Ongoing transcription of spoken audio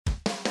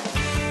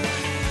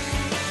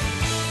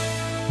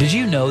Did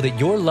you know that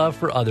your love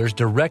for others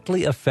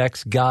directly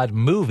affects God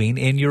moving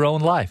in your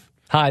own life?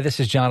 Hi, this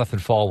is Jonathan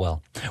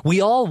Falwell.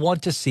 We all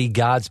want to see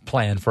God's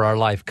plan for our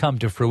life come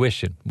to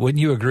fruition. Wouldn't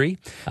you agree?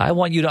 I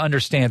want you to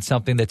understand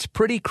something that's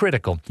pretty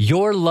critical.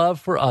 Your love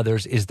for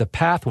others is the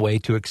pathway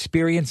to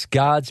experience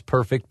God's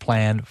perfect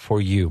plan for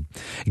you.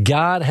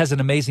 God has an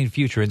amazing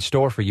future in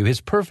store for you.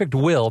 His perfect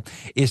will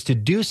is to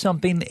do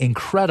something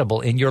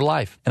incredible in your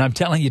life. And I'm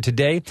telling you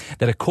today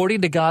that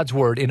according to God's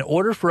word, in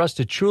order for us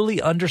to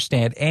truly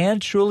understand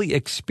and truly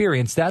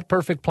experience that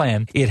perfect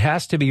plan, it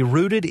has to be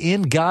rooted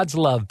in God's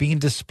love being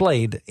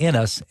displayed in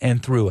us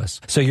and through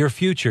us. So your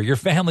future, your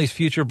family's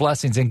future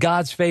blessings, and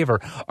God's favor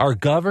are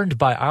governed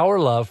by our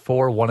love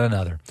for one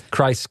another.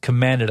 Christ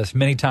commanded us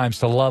many times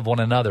to love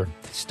one another.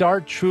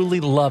 Start truly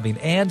loving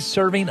and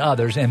serving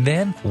others, and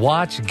then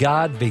watch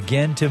God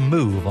begin to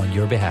move on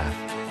your behalf.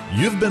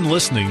 You've been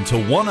listening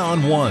to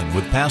One-on-One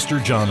with Pastor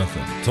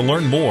Jonathan. To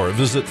learn more,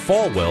 visit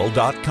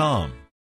falwell.com.